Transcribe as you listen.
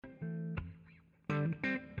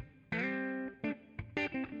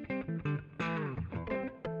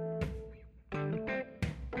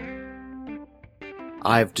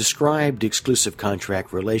I've described exclusive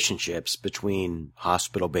contract relationships between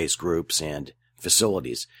hospital-based groups and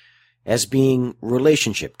facilities as being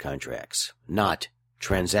relationship contracts, not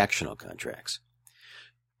transactional contracts.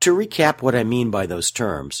 To recap what I mean by those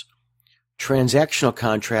terms, transactional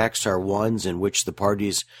contracts are ones in which the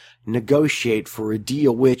parties negotiate for a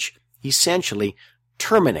deal which essentially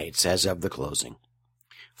terminates as of the closing.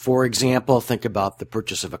 For example, think about the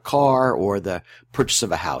purchase of a car or the purchase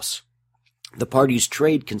of a house. The parties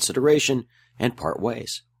trade consideration and part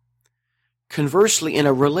ways. Conversely, in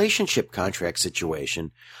a relationship contract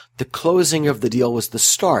situation, the closing of the deal was the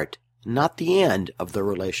start, not the end of the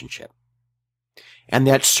relationship. And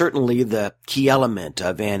that's certainly the key element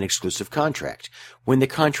of an exclusive contract. When the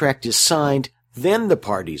contract is signed, then the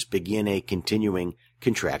parties begin a continuing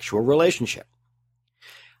contractual relationship.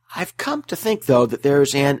 I've come to think, though, that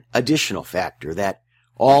there's an additional factor that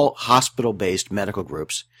all hospital-based medical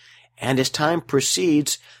groups, and as time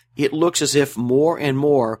proceeds, it looks as if more and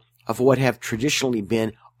more of what have traditionally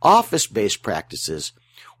been office-based practices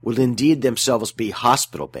will indeed themselves be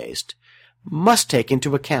hospital-based, must take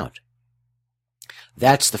into account.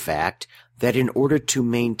 That's the fact that in order to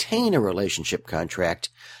maintain a relationship contract,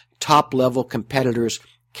 top-level competitors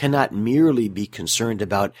cannot merely be concerned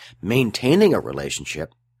about maintaining a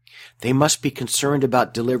relationship. They must be concerned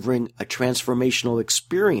about delivering a transformational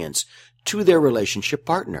experience to their relationship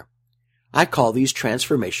partner. I call these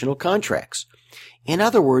transformational contracts. In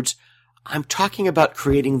other words, I'm talking about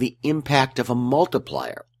creating the impact of a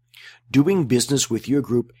multiplier. Doing business with your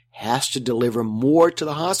group has to deliver more to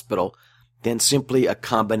the hospital than simply a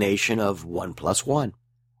combination of 1 plus 1.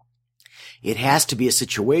 It has to be a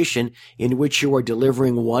situation in which you are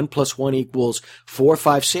delivering 1 plus 1 equals 4,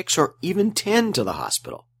 5, 6, or even 10 to the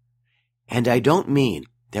hospital. And I don't mean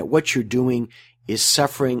that what you're doing is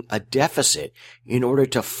suffering a deficit in order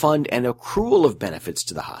to fund an accrual of benefits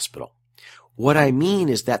to the hospital. What I mean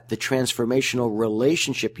is that the transformational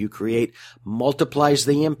relationship you create multiplies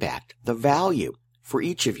the impact, the value, for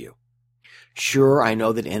each of you. Sure, I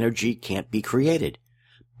know that energy can't be created,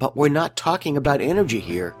 but we're not talking about energy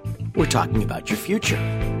here. We're talking about your future.